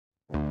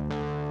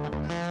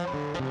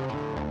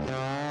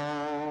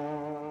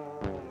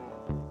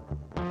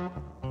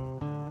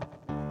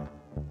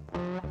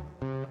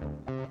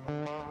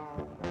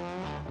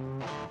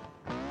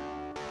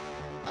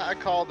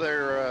called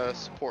their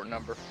support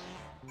number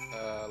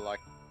like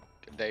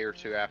a day or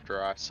two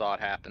after I saw it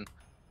happen,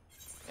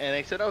 and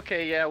they said,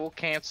 "Okay, yeah, we'll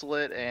cancel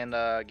it and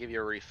give you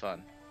a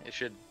refund. It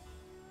should,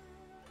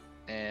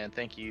 and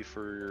thank you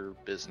for your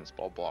business,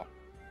 blah blah."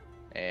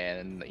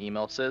 And the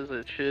email says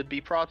it should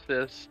be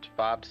processed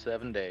 5 to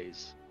 7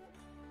 days.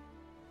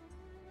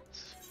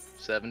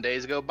 7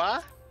 days go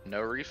by,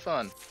 no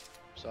refund.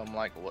 So I'm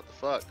like, what the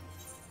fuck?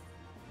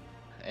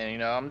 And you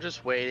know, I'm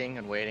just waiting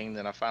and waiting.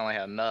 Then I finally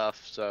had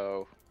enough,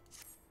 so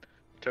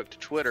took to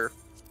Twitter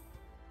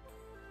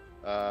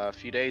a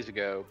few days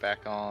ago,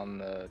 back on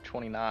the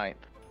 29th,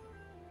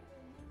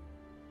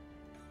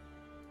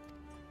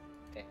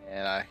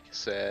 and I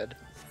said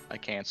I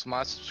canceled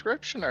my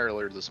subscription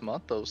earlier this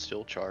month, though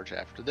still charged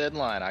after the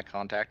deadline. I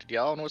contacted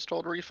y'all and was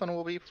told a refund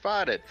will be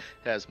provided.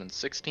 It has been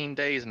 16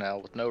 days now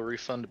with no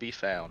refund to be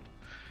found.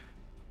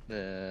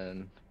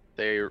 Then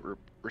they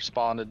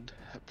responded,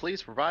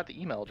 please provide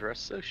the email address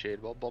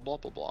associated, blah, blah, blah,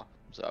 blah, blah.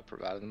 So I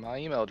provided them my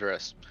email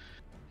address.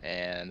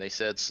 And they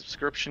said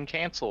subscription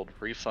canceled,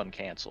 refund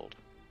canceled.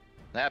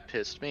 That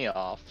pissed me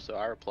off, so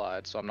I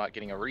replied, so I'm not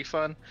getting a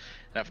refund?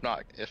 And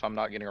if I'm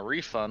not getting a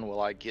refund,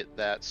 will I get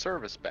that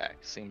service back?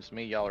 Seems to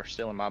me y'all are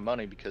stealing my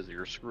money because of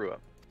your screw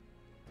up.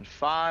 And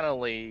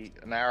finally,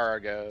 an hour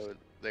ago,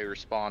 they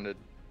responded,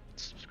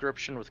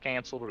 subscription was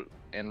canceled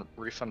and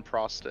refund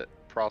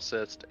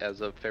processed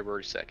as of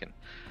February 2nd.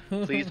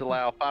 Please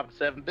allow 5 to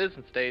 7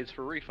 business days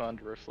for refund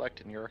to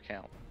reflect in your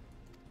account.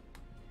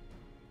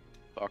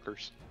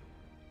 Fuckers.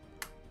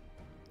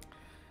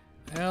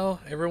 Well,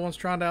 everyone's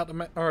trying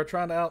to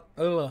trying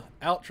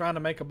to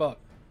make a buck.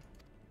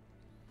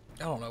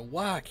 I don't know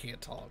why I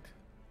can't talk.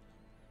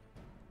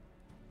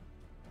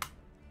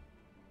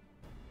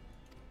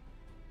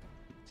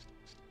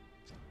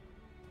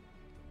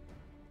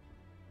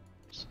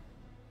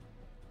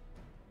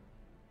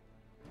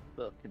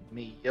 Fucking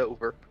me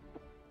over.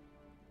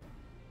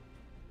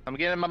 I'm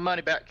getting my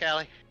money back,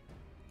 Callie.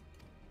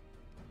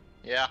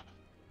 Yeah.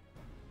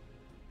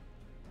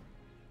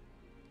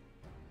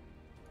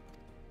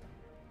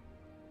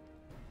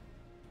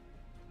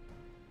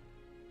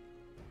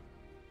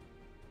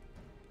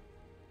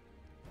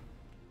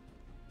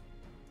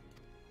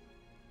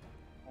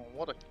 Oh,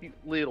 what a cute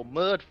little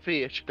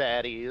mudfish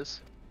that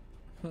is.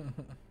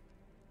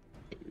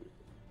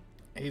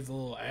 He's a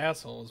little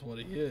asshole is what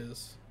he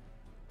is.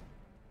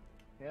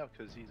 Yeah,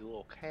 because he's a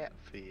little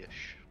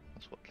catfish.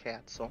 That's what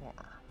cats are.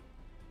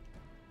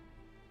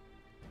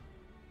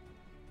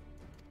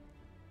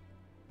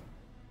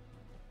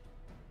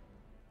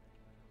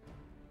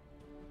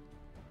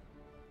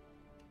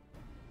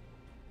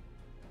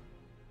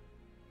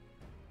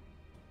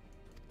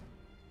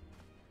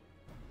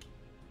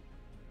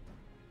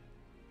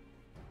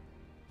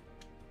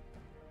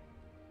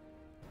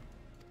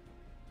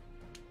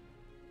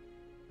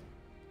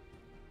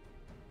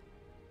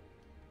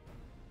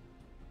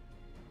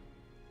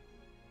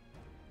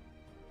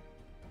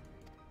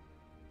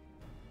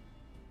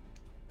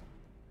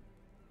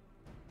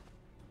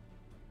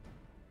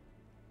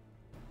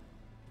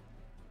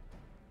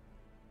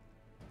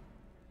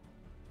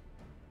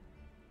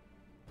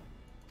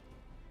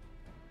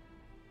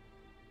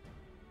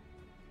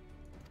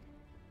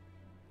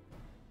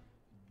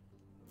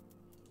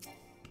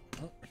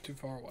 Oh, too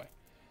far away.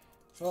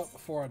 But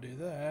before I do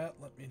that,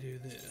 let me do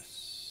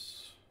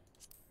this.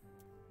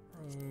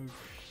 Road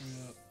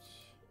trips.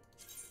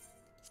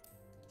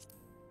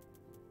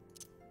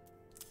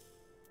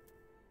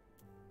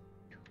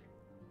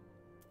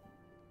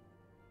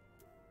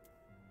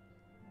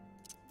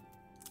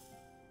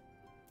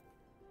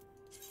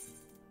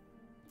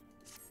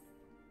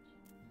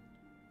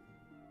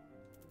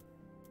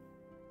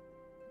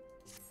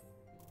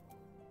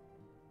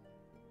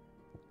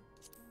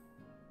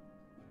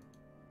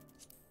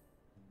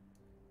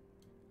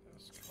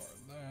 Discard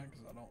that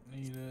because I don't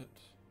need it.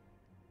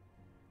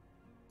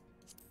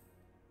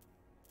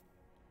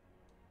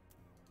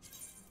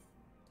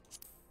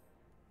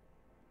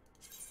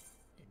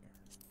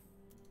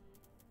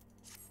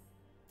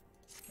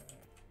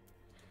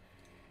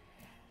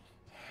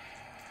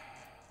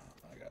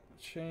 I got the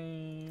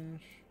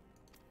change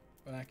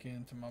back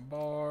into my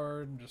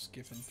bard. I'm just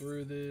skipping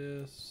through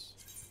this.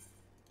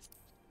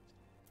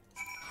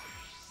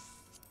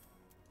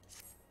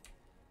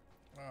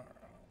 Alright.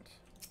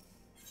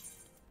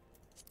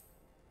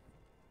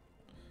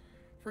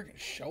 Freaking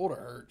shoulder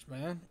hurts,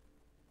 man.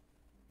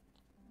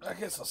 I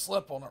guess I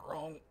slept on it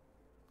wrong.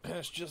 And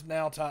it's just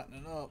now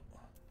tightening up.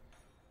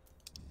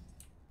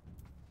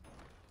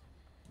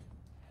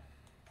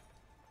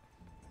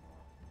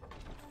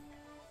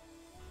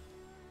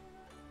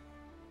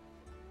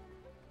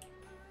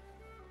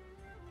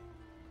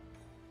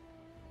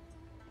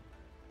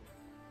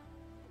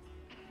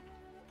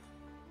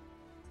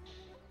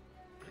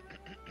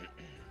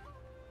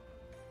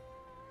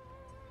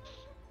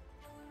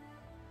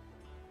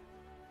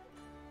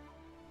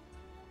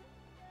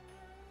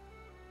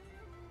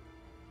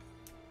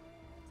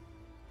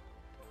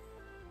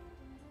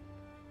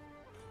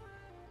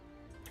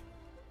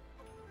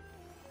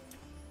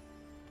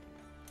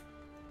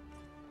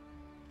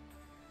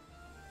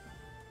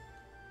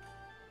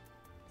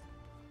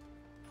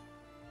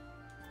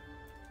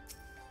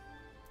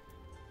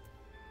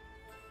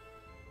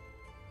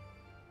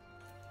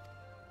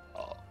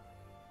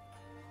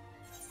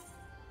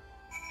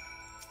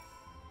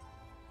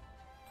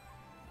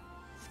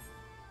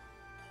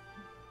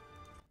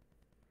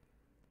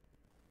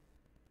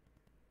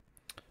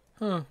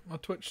 Huh, my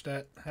Twitch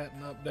stat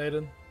hadn't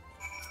updated.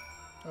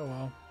 Oh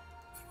well.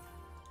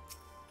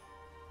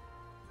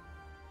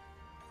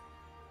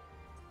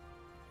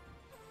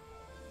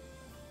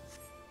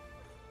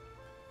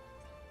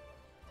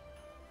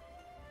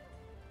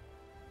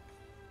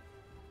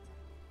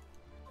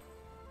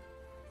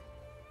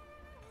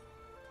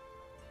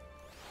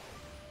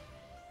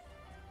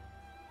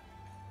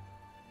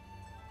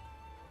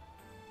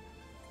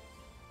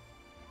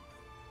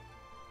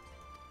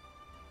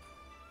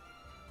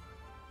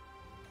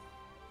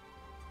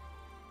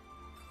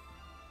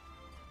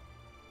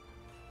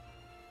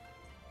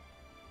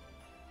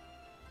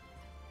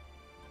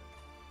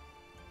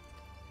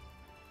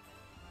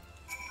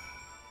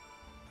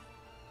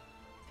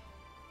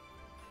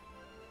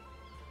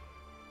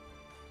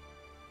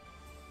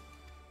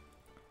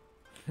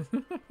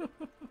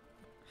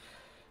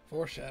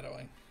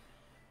 Foreshadowing.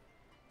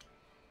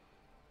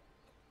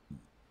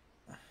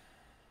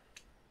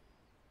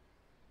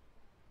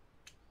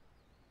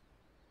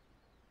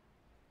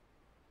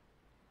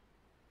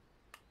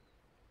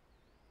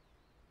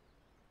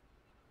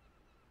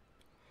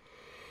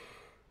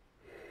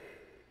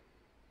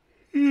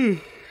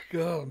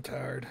 God, I'm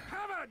tired.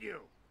 How about you?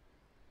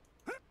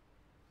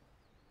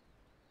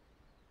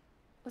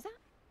 Was that?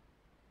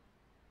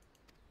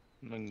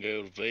 I'm gonna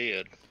go to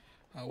bed.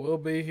 I will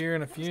be here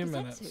in a few was Gazetsu.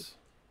 minutes.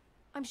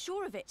 I'm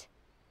sure of it.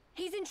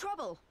 He's in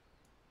trouble.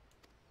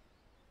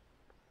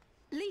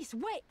 Lise,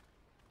 wait!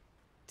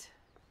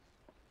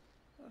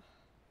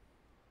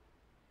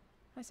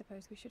 I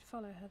suppose we should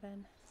follow her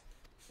then.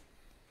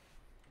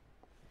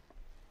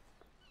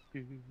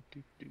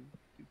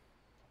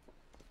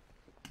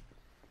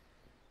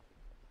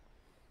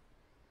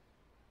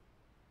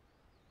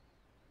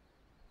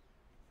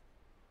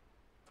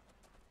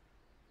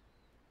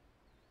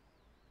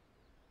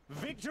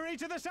 Victory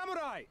to the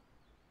samurai!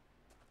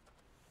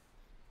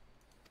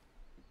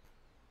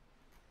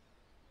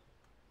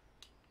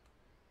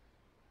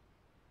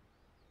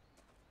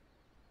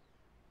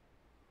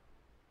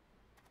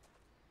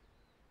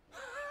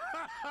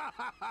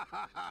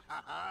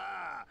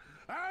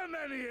 How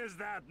many is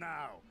that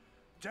now?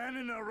 10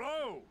 in a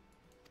row?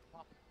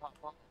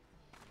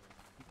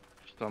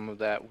 Some of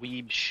that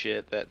weeb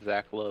shit that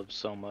Zach loves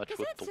so much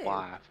with the Gazetsu.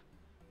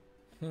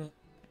 wife.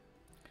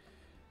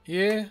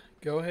 Yeah,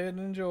 go ahead and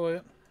enjoy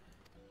it.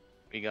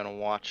 We're gonna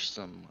watch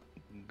some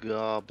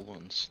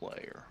Goblin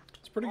Slayer.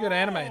 It's pretty good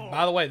anime.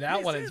 By the way, that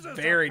this one is is a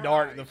very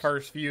dark the surprise.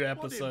 first few What in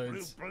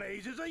episodes. blue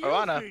blazes are Oh, I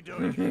you know. three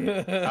doing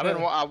here?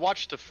 I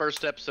watched the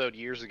first episode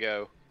years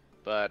ago,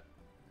 but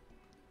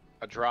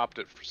I dropped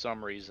it for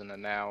some reason,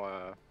 and now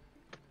I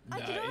Nah,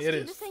 could ask it you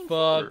is the same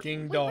fucking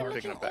thing. We've dark. been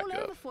Picking looking it back all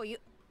up. over for you,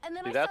 and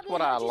then see, I that's suddenly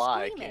what I heard you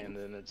like, screaming. and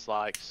then it's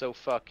like so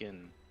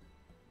fucking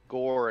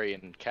gory,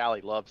 and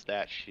Callie loves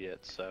that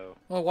shit. So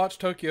Well, watch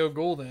Tokyo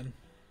Ghoul then.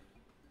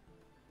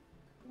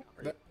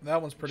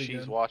 That one's pretty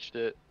she's good. watched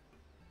it.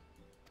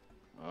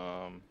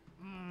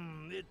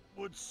 It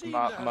would seem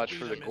Not there has much been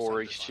for a the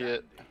gory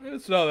shit. misunderstanding.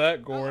 It's not that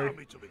Allow gory.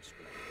 me to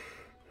explain.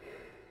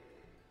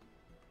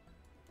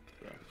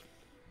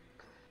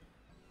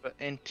 But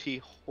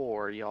NT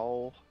whore,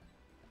 y'all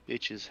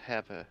bitches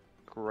have a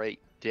great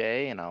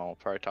day, and I'll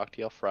probably talk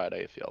to y'all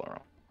Friday if y'all are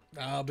on.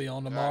 I'll be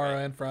on tomorrow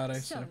and Friday.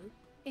 So, So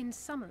in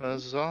summary,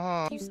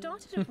 Huzzah. you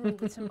started a brawl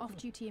with some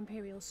off-duty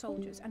Imperial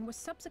soldiers and were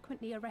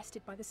subsequently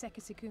arrested by the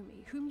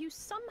Sekisugumi, whom you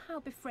somehow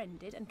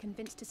befriended and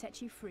convinced to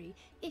set you free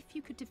if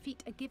you could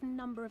defeat a given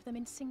number of them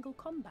in single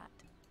combat.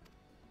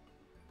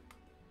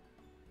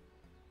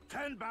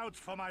 10 bouts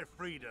for my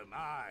freedom,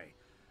 aye.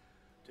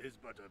 'Tis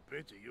but a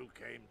pity you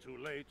came too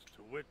late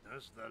to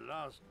witness the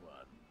last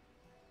one.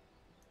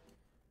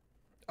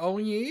 oh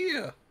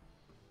yeah.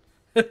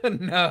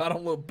 No, I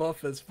don't look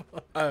buff as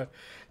fuck.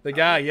 The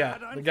guy, yeah,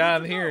 the guy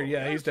in here,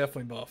 yeah, he's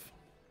definitely buff.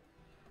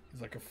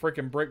 He's like a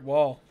freaking brick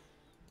wall.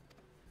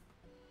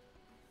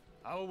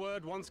 Our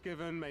word once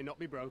given may not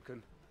be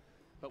broken,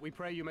 but we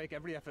pray you make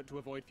every effort to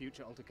avoid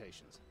future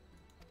altercations.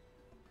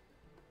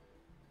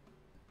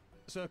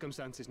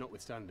 Circumstances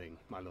notwithstanding,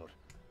 my lord,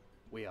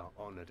 we are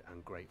honored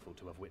and grateful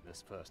to have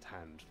witnessed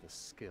firsthand the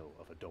skill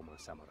of a Doma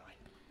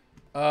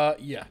samurai.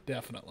 Yeah,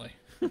 definitely.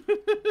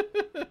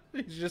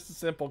 He's just a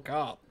simple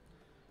cop.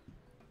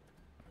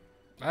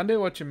 I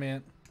knew what you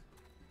meant.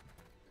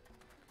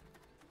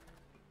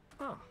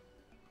 Ah,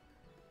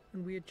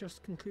 and we had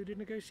just concluded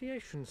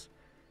negotiations.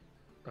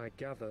 I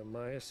gather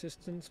my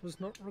assistance was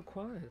not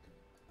required.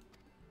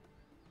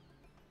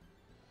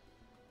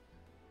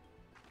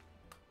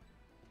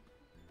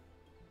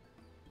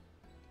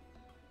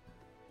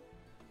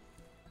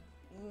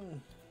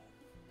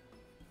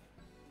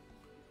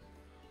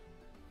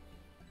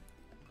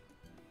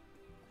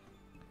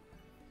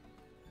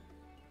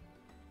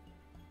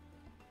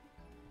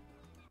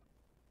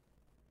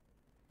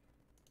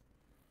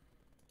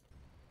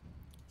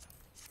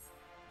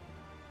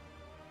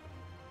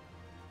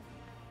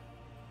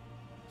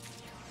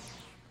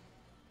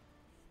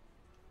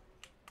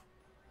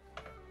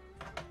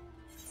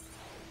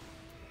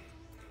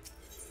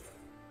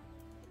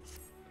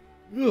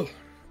 Ugh,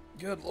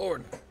 good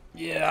lord.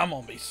 Yeah, I'm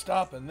gonna be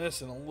stopping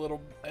this in a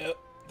little bit.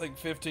 I think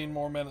 15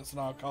 more minutes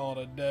and I'll call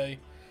it a day.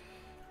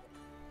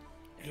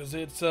 Because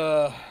it's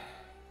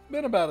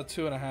been about a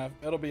 2.5.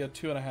 It'll be a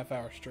 2.5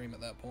 hour stream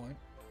at that point.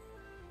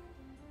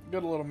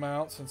 Good little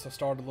amount since I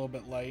started a little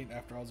bit late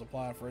after I was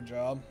applying for a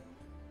job.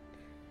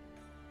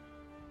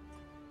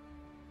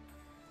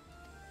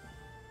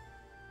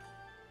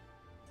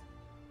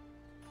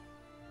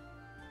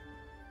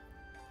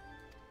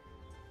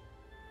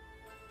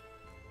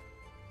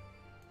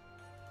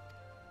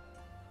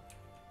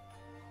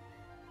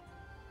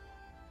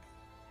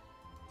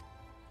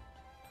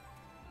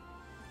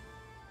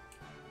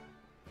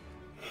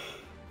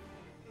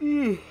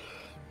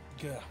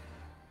 Yeah.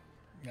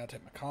 Gotta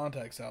take my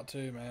contacts out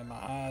too, man. My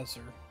eyes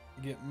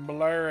are getting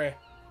blurry.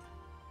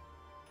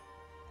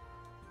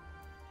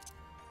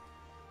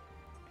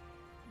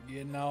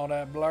 Getting all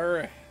that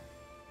blurry.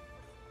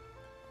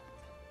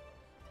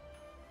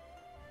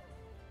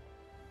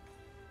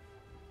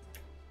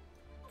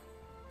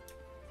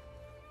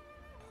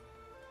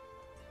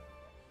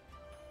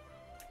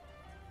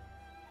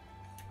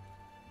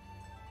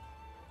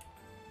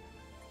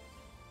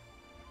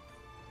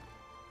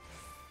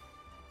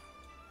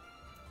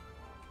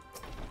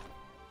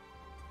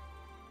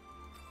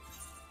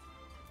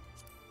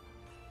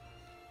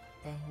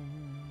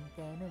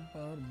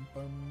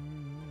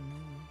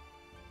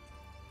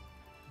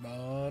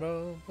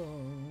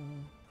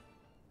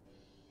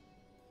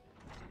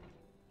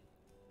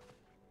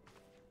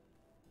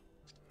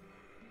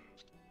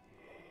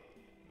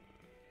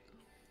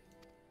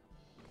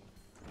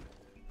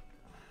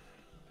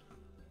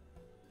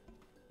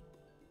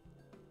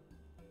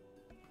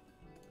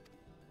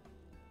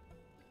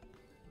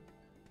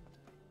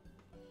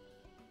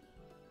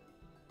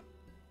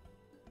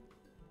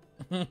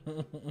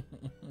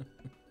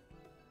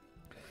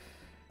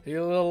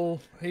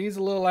 He's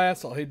a little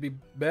asshole. He'd be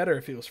better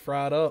if he was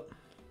fried up.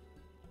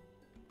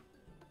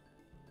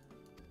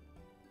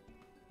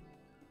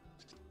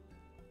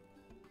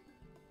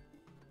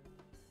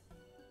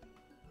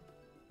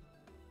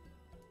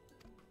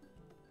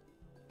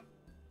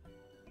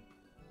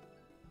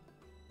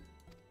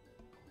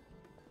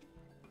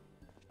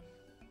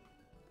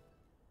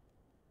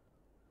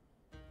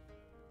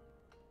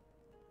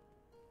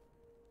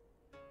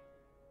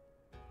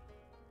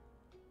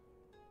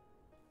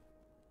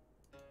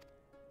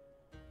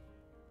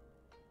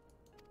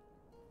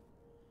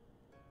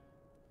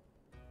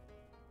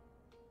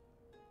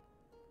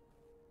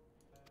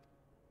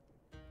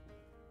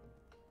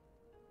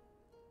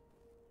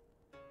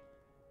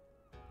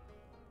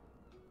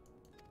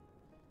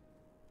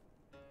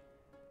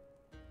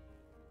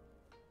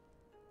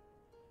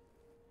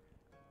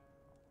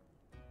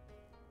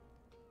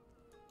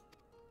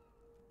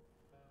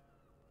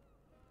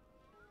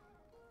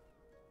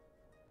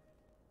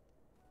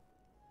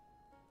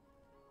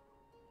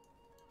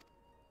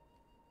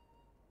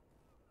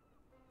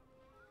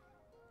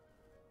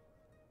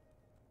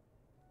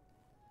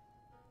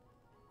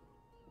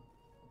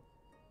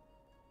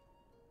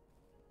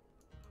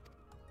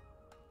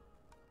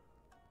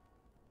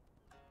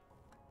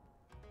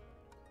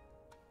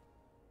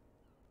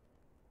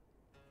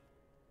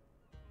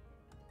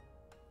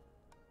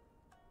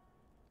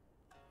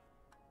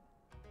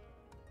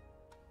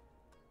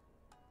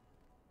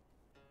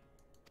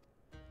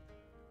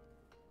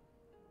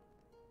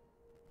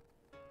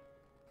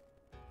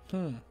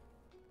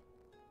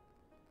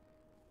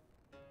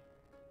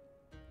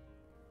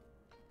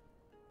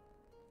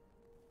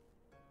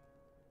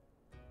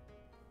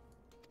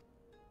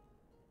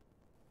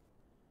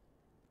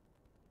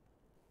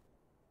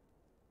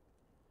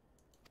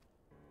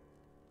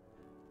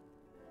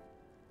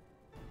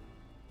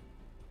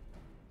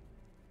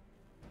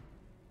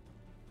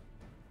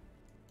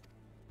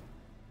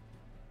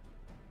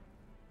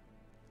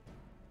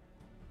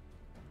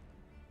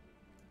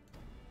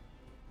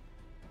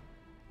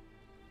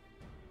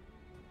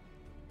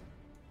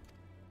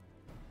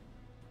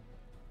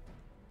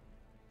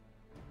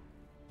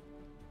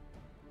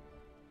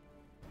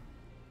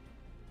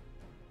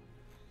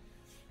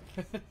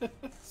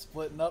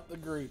 Splitting up the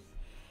group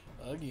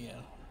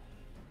again.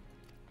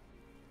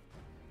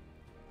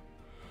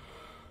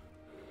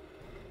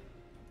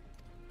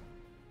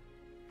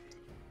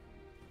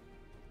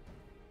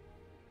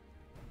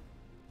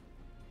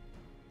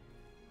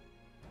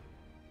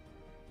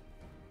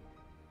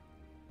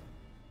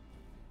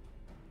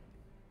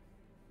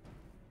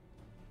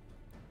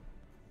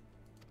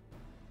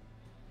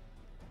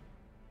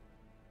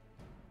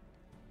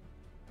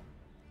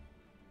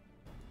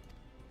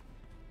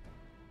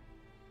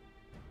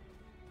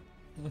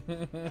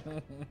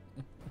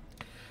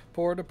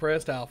 Poor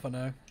depressed Alpha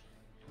now.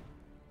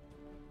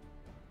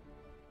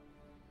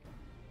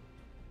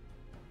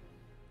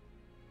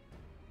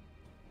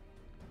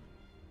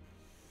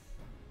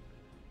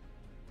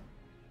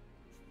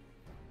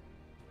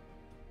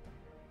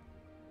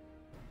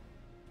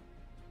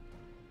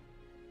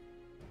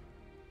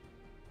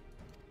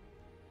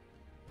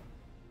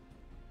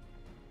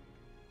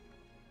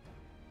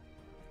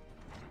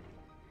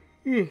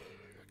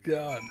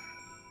 God.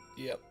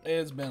 Yep,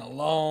 it's been a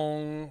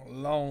long,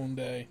 long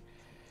day.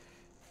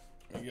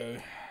 We go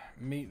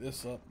meet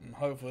this up, and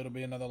hopefully it'll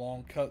be another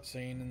long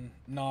cutscene and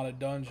not a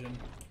dungeon.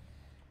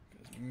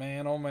 Because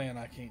man, oh man,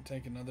 I can't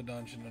take another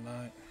dungeon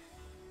tonight.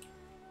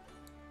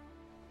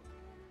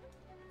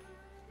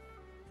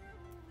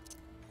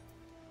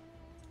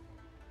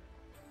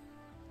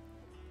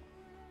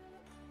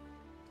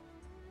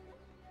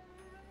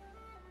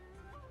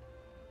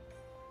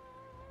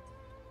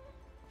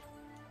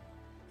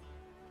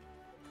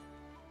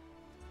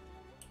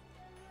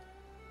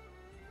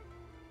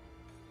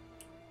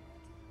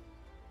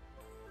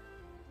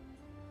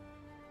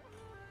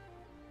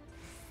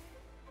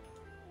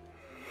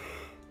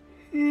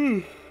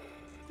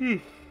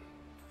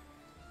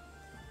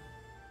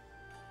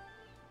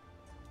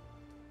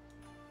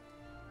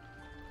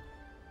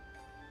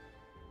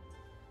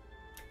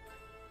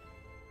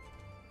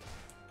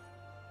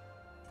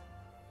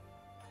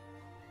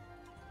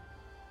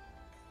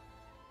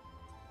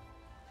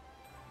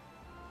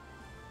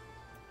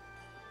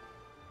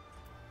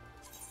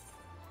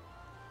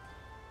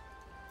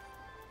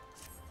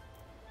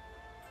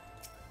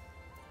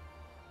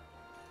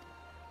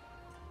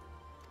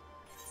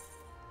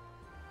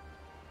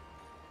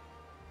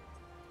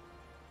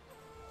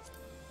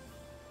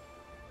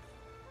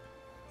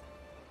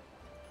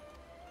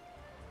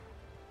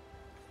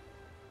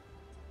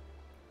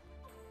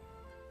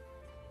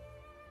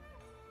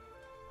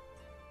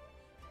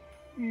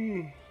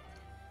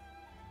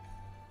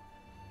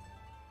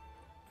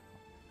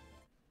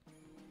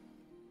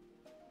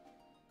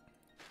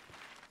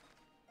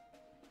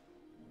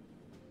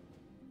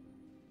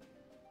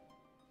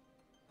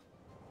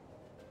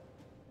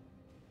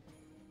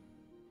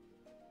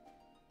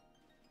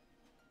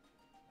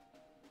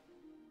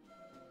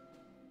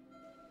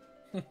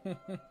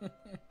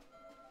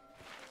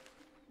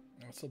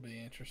 This will be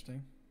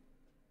interesting.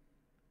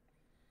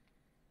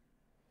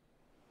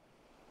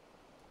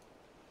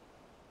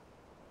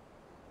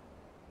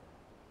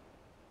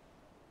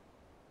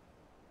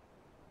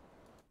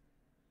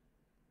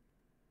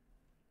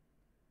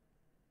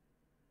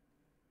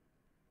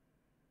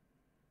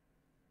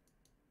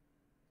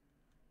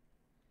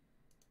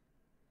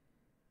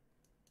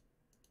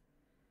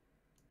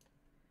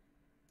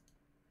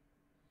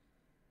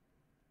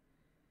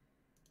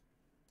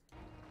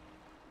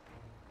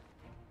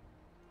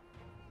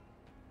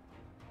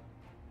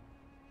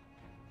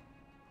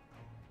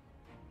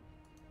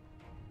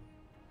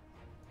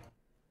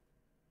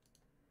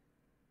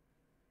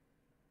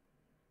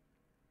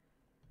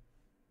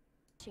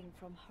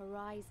 From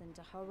horizon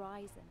to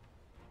horizon.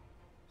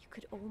 You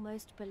could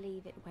almost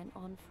believe it went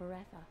on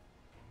forever.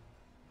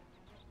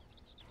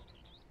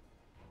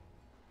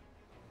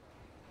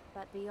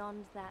 But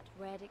beyond that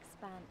red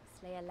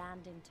expanse lay a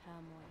land in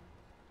turmoil.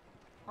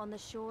 On the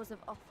shores of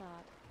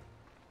Othard,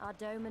 our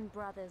Doman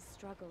brothers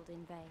struggled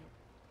in vain.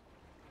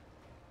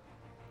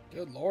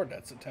 Good lord,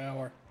 that's a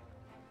tower.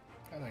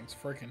 That thing's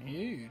freaking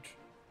huge.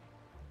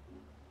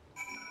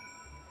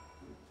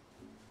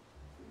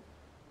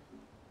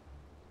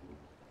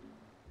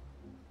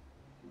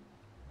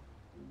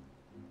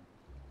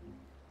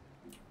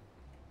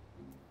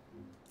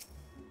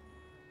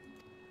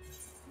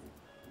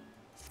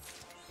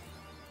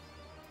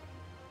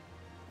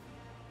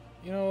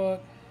 You know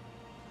what?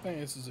 I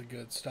think this is a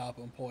good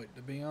stopping point,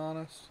 to be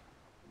honest.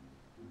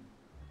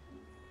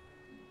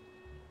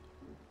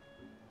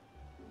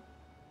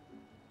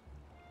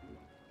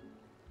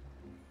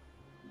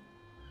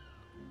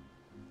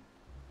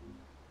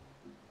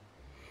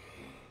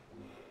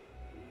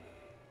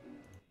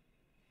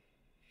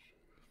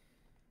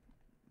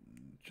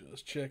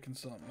 Just checking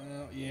something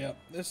out. Yep,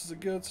 this is a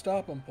good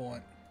stopping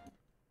point.